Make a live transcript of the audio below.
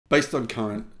Based on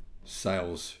current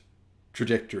sales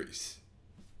trajectories,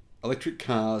 electric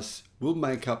cars will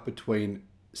make up between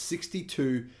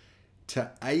 62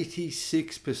 to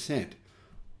 86%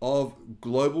 of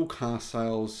global car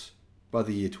sales by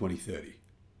the year 2030.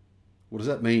 What does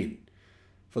that mean?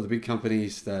 For the big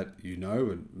companies that you know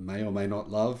and may or may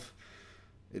not love,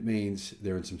 it means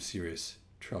they're in some serious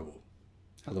trouble.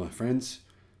 Hello, my friends.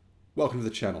 Welcome to the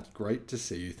channel. Great to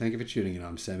see you. Thank you for tuning in.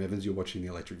 I'm Sam Evans. You're watching the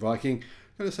Electric Viking.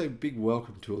 I'm going to say a big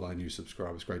welcome to all our new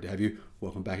subscribers. Great to have you.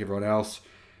 Welcome back, everyone else.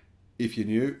 If you're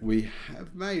new, we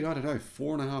have made,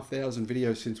 4,500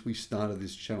 videos since we started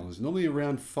this channel. There's normally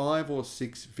around 5 or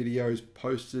 6 videos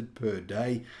posted per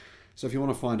day. So if you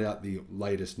want to find out the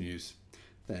latest news,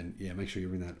 then yeah, make sure you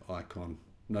ring that icon,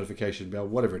 notification bell,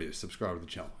 whatever it is, subscribe to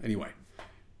the channel. Anyway,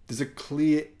 there's a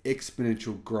clear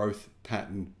exponential growth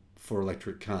pattern for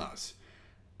electric cars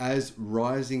as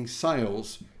rising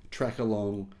sales track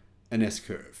along an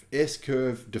S-curve.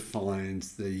 S-curve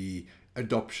defines the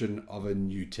adoption of a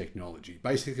new technology.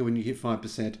 Basically, when you hit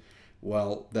 5%,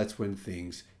 well, that's when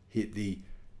things hit the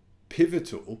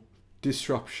pivotal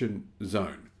disruption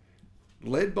zone,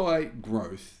 led by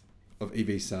growth of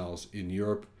EV sales in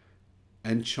Europe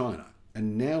and China,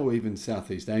 and now even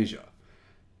Southeast Asia,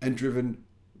 and driven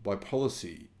by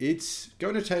policy. It's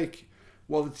going to take,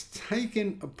 well, it's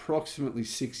taken approximately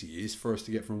 6 years for us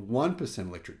to get from 1%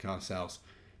 electric car sales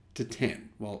to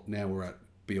 10. Well, now we're at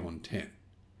beyond 10.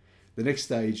 The next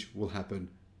stage will happen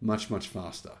much, much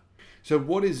faster. So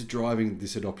what is driving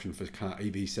this adoption for car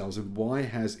EV sales, and why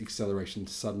has acceleration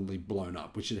suddenly blown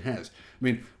up, which it has? I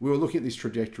mean, we were looking at this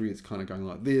trajectory, it's kind of going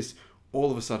like this.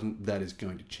 All of a sudden, that is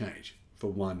going to change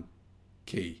for one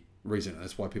key reason. And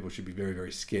that's why people should be very,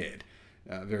 very scared.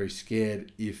 Very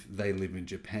scared if they live in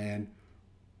Japan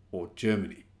or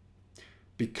Germany.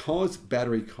 Because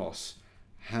battery costs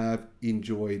have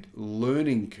enjoyed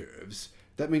learning curves,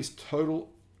 that means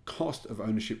total cost of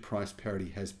ownership price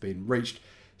parity has been reached.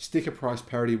 Sticker price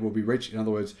parity will be reached. In other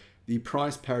words, the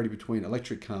price parity between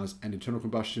electric cars and internal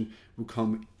combustion will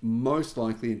come most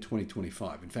likely in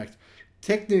 2025. In fact,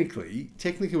 technically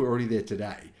we're already there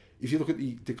today. If you look at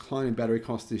the decline in battery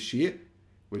costs this year,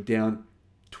 we're down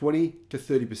 20 to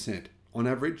 30% on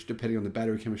average, depending on the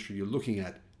battery chemistry you're looking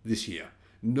at this year.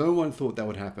 No one thought that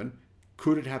would happen.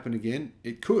 Could it happen again?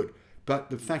 It could. But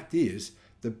the fact is,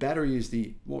 the battery is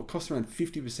it costs around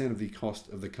 50% of the cost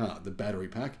of the car, the battery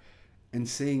pack. And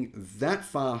seeing that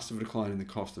fast of a decline in the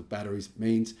cost of batteries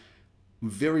means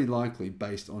very likely,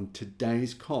 based on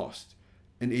today's cost,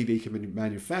 an EV can be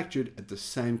manufactured at the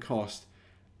same cost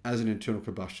as an internal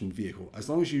combustion vehicle, as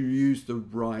long as you use the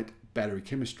right battery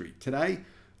chemistry. Today,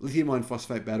 lithium iron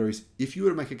phosphate batteries, if you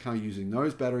were to make a car using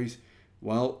those batteries,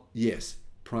 well, yes,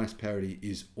 price parity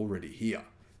is already here.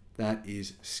 That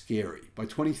is scary. By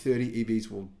 2030,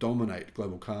 EVs will dominate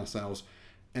global car sales.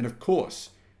 And of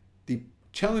course, the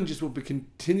challenges will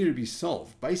continue to be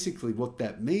solved. Basically, what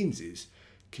that means is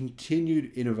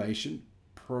continued innovation,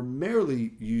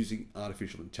 primarily using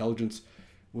artificial intelligence.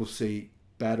 Will see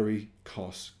battery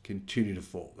costs continue to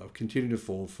fall. They'll continue to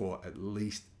fall for at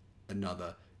least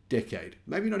another decade.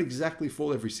 Maybe not exactly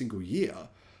fall every single year,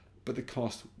 but the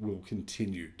cost will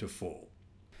continue to fall.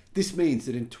 This means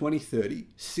that in 2030,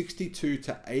 62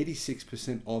 to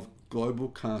 86% of global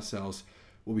car sales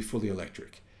will be fully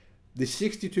electric. The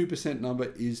 62%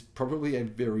 number is probably a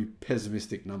very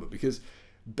pessimistic number, because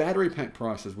battery pack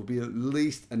prices will be at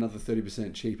least another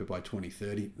 30% cheaper by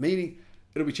 2030, meaning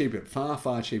it'll be cheaper, far,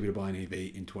 far cheaper to buy an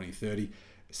EV in 2030.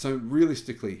 So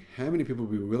realistically, how many people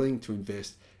will be willing to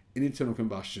invest in internal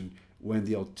combustion when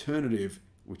the alternative,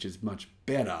 which is much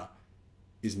better,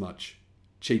 is much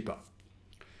cheaper?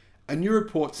 A new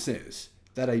report says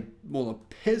that a more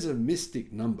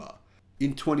pessimistic number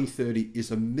in 2030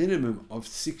 is a minimum of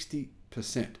 60%.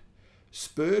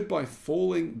 Spurred by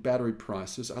falling battery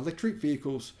prices, electric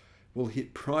vehicles will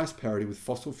hit price parity with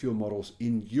fossil fuel models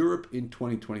in Europe in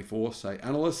 2024, say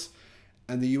analysts,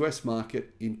 and the US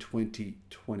market in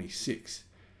 2026,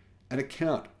 and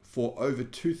account for over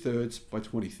 2/3 by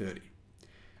 2030.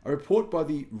 A report by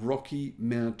the Rocky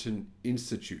Mountain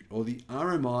Institute, or the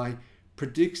RMI,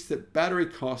 predicts that battery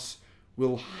costs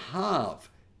will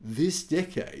halve this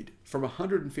decade from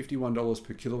 $151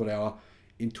 per kilowatt hour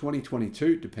in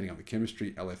 2022, depending on the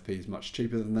chemistry. LFP is much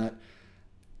cheaper than that,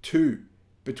 to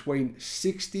between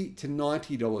 $60 to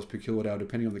 $90 per kilowatt hour,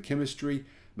 depending on the chemistry,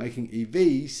 making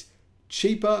EVs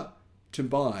cheaper to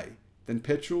buy than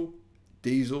petrol,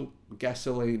 diesel,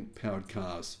 gasoline powered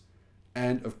cars,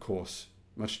 and of course,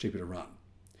 much cheaper to run.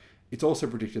 It's also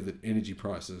predicted that energy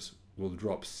prices will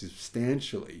drop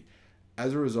substantially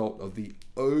as a result of the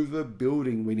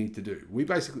overbuilding we need to do.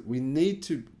 We need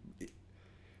to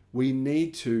We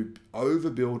need to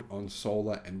overbuild on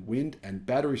solar and wind and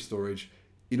battery storage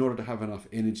in order to have enough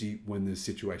energy when there's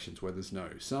situations where there's no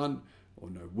sun or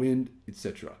no wind,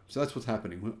 etc. So that's what's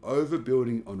happening. We're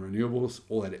overbuilding on renewables.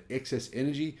 All that excess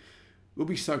energy will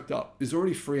be soaked up. There's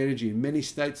already free energy in many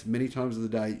states. Many times of the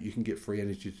day, you can get free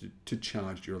energy to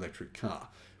charge your electric car.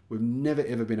 We've never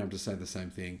ever been able to say the same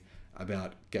thing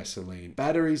about gasoline.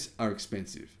 Batteries are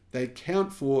expensive. They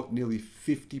account for nearly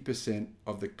 50%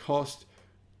 of the cost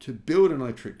to build an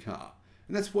electric car.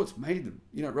 And that's what's made them,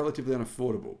 relatively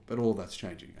unaffordable. But all of that's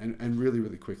changing and really,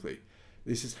 really quickly.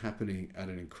 This is happening at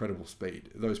an incredible speed.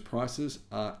 Those prices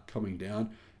are coming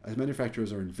down as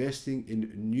manufacturers are investing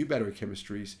in new battery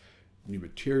chemistries, new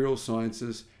material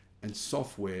sciences, and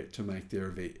software to make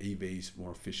their EVs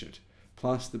more efficient.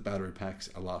 Plus, the battery packs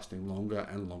are lasting longer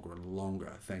and longer and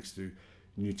longer thanks to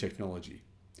new technology.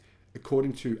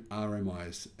 According to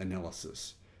RMI's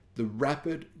analysis, the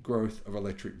rapid growth of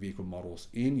electric vehicle models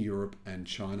in Europe and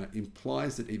China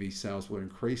implies that EV sales will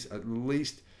increase at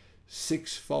least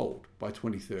six-fold by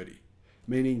 2030,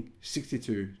 meaning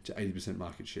 62 to 80%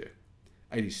 market share.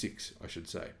 86, I should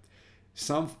say.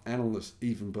 Some analysts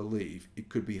even believe it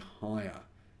could be higher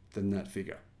than that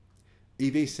figure.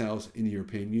 EV sales in the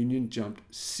European Union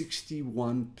jumped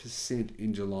 61%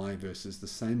 in July versus the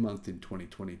same month in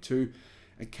 2022,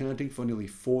 accounting for nearly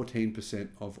 14%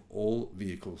 of all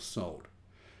vehicles sold.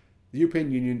 The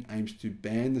European Union aims to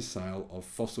ban the sale of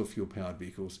fossil fuel-powered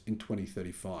vehicles in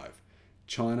 2035.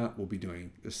 China will be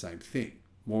doing the same thing,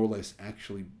 more or less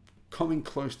actually coming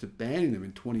close to banning them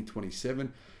in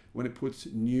 2027 when it puts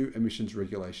new emissions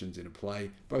regulations into play,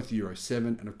 both Euro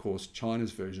 7 and of course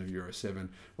China's version of Euro 7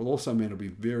 will also mean it'll be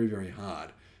very, very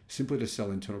hard simply to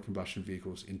sell internal combustion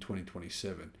vehicles in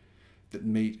 2027 that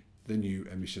meet the new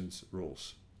emissions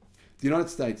rules. The United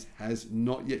States has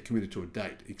not yet committed to a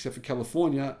date, except for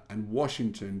California and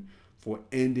Washington, for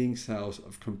ending sales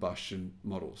of combustion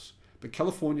models. But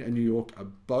California and New York are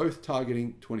both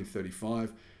targeting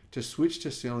 2035 to switch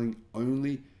to selling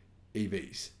only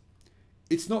EVs.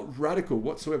 It's not radical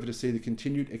whatsoever to see the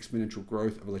continued exponential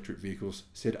growth of electric vehicles,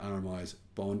 said RMI's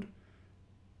Bond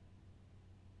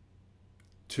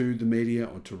to the media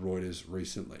or to Reuters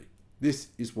recently. This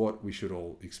is what we should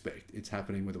all expect. It's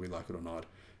happening whether we like it or not.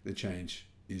 The change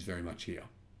is very much here.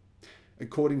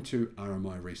 According to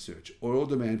RMI research, oil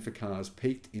demand for cars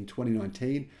peaked in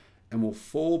 2019 and will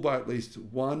fall by at least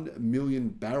 1 million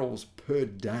barrels per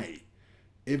day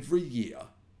every year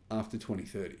after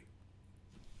 2030.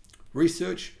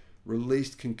 Research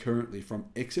released concurrently from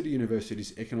Exeter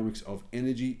University's Economics of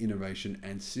Energy Innovation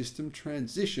and System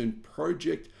Transition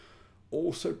project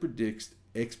also predicts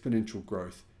exponential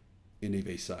growth in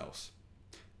EV sales.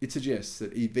 It suggests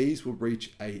that EVs will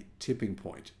reach a tipping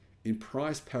point in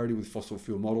price parity with fossil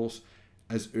fuel models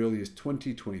as early as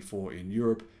 2024 in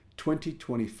Europe,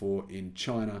 2024 in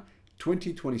China,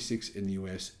 2026 in the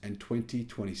US, and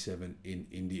 2027 in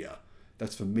India.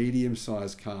 That's for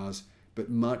medium-sized cars, but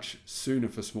much sooner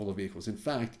for smaller vehicles. In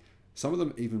fact, some of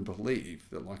them even believe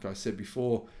that, like I said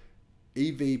before,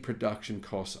 EV production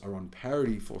costs are on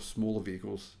parity for smaller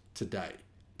vehicles today,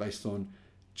 based on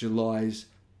July's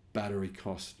battery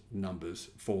cost numbers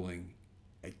falling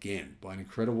again by an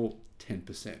incredible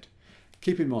 10%.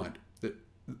 Keep in mind that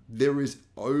there is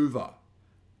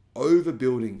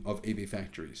overbuilding of EV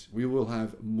factories. We will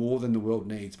have more than the world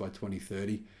needs by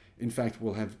 2030. In fact,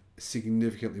 we'll have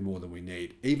significantly more than we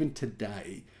need. Even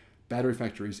today, battery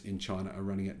factories in China are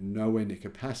running at nowhere near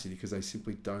capacity because they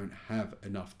simply don't have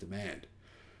enough demand.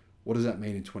 What does that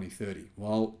mean in 2030?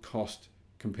 Well, cost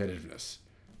competitiveness.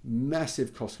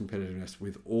 Massive cost competitiveness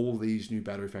with all these new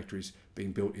battery factories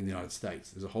being built in the United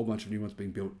States. There's a whole bunch of new ones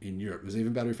being built in Europe. There's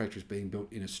even battery factories being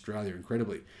built in Australia,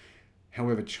 incredibly.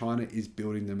 However, China is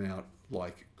building them out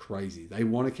like crazy. They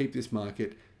want to keep this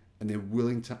market and they're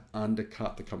willing to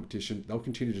undercut the competition. They'll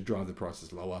continue to drive the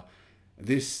prices lower.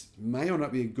 This may or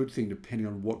not be a good thing depending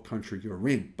on what country you're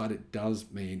in, but it does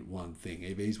mean one thing.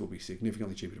 EVs will be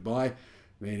significantly cheaper to buy,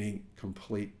 meaning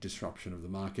complete disruption of the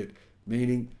market,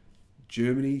 meaning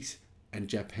Germany's and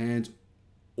Japan's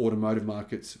automotive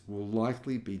markets will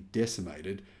likely be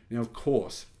decimated. Now, of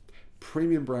course,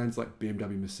 premium brands like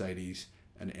BMW, Mercedes,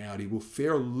 and Audi will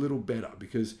fare a little better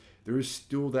because there is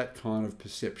still that kind of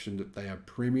perception that they are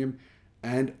premium,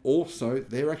 and also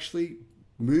they're actually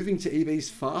moving to EVs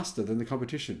faster than the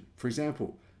competition. For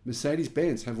example,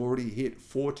 Mercedes-Benz have already hit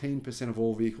 14% of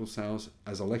all vehicle sales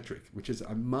as electric, which is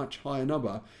a much higher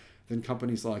number than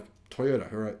companies like Toyota,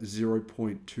 who are at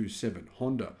 0.27.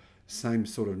 Honda, same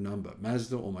sort of number.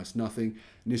 Mazda, almost nothing.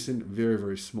 Nissan, very,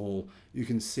 very small. You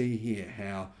can see here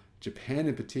how Japan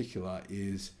in particular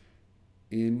is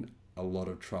in a a lot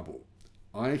of trouble.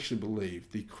 I actually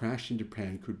believe the crash in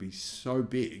Japan could be so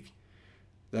big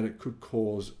that it could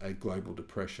cause a global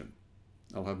depression.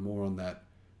 I'll have more on that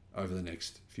over the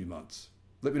next few months.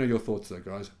 Let me know your thoughts though,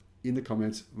 guys, in the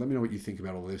comments. Let me know what you think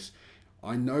about all this.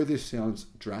 I know this sounds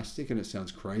drastic and it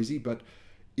sounds crazy, but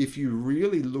if you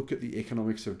really look at the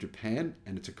economics of Japan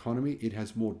and its economy, it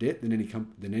has more debt than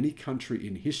any country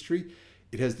in history.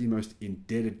 It has the most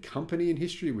indebted company in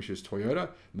history, which is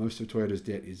Toyota. Most of Toyota's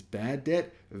debt is bad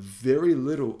debt. Very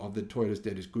little of the Toyota's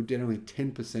debt is good debt. Only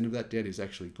 10% of that debt is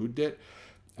actually good debt.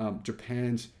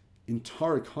 Japan's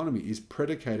entire economy is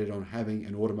predicated on having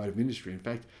an automotive industry. In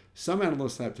fact, some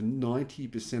analysts say up to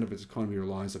 90% of its economy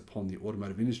relies upon the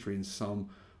automotive industry in some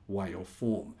way or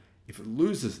form. If it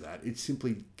loses that, it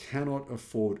simply cannot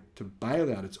afford to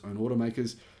bail out its own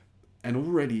automakers. And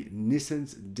already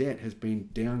Nissan's debt has been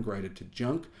downgraded to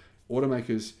junk.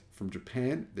 Automakers from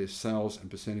Japan, their sales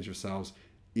and percentage of sales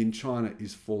in China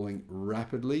is falling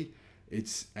rapidly.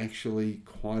 It's actually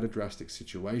quite a drastic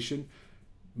situation.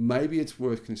 Maybe it's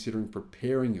worth considering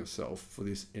preparing yourself for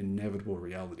this inevitable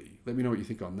reality. Let me know what you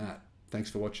think on that. Thanks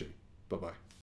for watching. Bye-bye.